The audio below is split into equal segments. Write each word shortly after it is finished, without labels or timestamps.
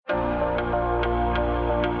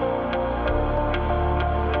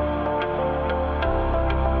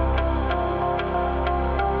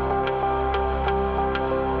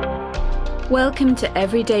Welcome to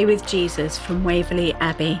Everyday with Jesus from Waverley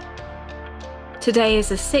Abbey. Today is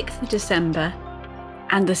the 6th of December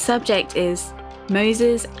and the subject is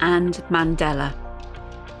Moses and Mandela.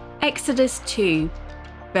 Exodus 2,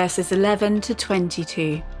 verses 11 to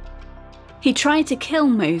 22. He tried to kill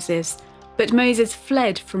Moses, but Moses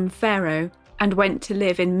fled from Pharaoh and went to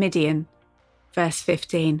live in Midian. Verse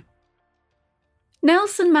 15.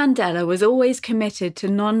 Nelson Mandela was always committed to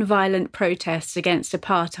non-violent protests against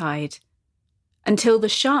apartheid, until the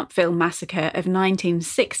Sharpeville Massacre of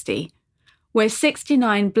 1960, where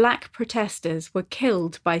 69 black protestors were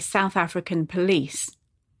killed by South African police.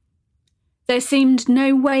 There seemed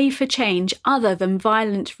no way for change other than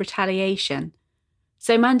violent retaliation,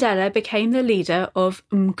 so Mandela became the leader of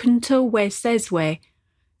Umkhonto Sizwe,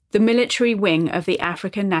 the military wing of the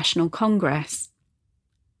African National Congress.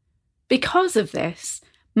 Because of this,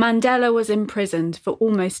 Mandela was imprisoned for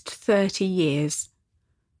almost 30 years.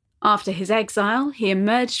 After his exile, he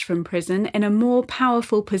emerged from prison in a more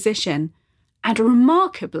powerful position and,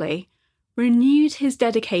 remarkably, renewed his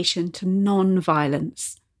dedication to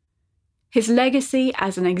non-violence. His legacy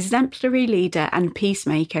as an exemplary leader and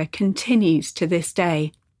peacemaker continues to this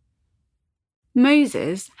day.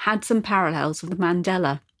 Moses had some parallels with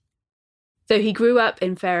Mandela. Though he grew up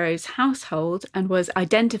in Pharaoh's household and was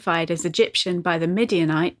identified as Egyptian by the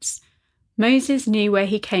Midianites, Moses knew where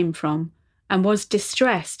he came from and was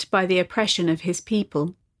distressed by the oppression of his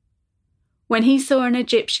people. When he saw an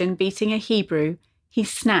Egyptian beating a Hebrew, he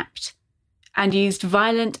snapped and used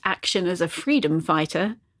violent action as a freedom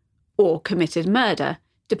fighter, or committed murder,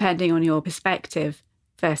 depending on your perspective.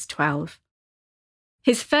 Verse 12.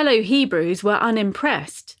 His fellow Hebrews were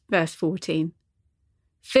unimpressed. Verse 14.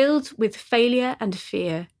 Filled with failure and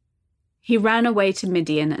fear, he ran away to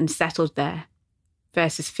Midian and settled there.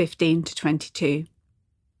 Verses 15 to 22.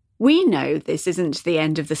 We know this isn't the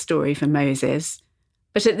end of the story for Moses,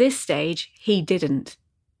 but at this stage, he didn't.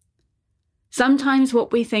 Sometimes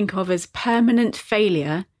what we think of as permanent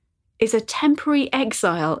failure is a temporary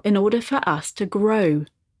exile in order for us to grow.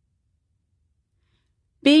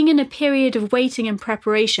 Being in a period of waiting and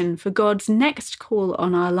preparation for God's next call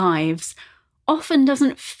on our lives often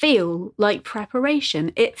doesn't feel like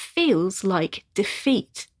preparation, it feels like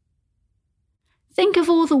defeat. Think of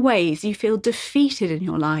all the ways you feel defeated in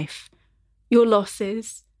your life, your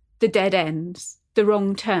losses, the dead ends, the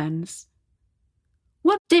wrong turns.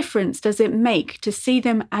 What difference does it make to see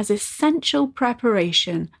them as essential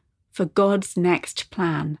preparation for God's next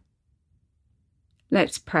plan?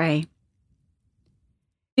 Let's pray.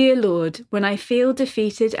 Dear Lord, when I feel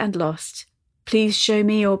defeated and lost, please show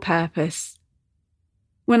me your purpose.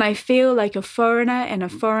 When I feel like a foreigner in a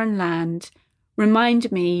foreign land,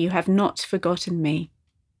 remind me you have not forgotten me.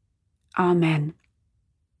 Amen.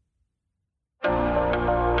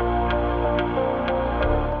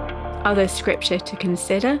 Other scripture to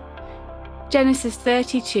consider: Genesis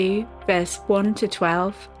 32, verse 1 to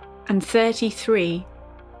 12, and 33,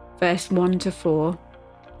 verse 1 to 4.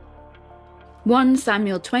 1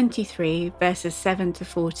 Samuel 23, verses 7 to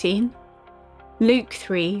 14. Luke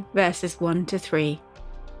 3, verses 1 to 3.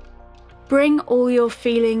 Bring all your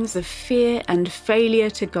feelings of fear and failure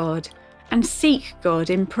to God and seek God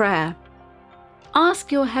in prayer.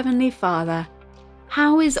 Ask your Heavenly Father,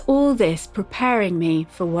 how is all this preparing me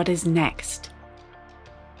for what is next?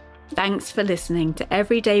 Thanks for listening to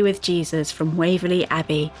Everyday with Jesus from Waverley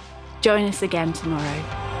Abbey. Join us again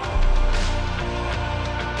tomorrow.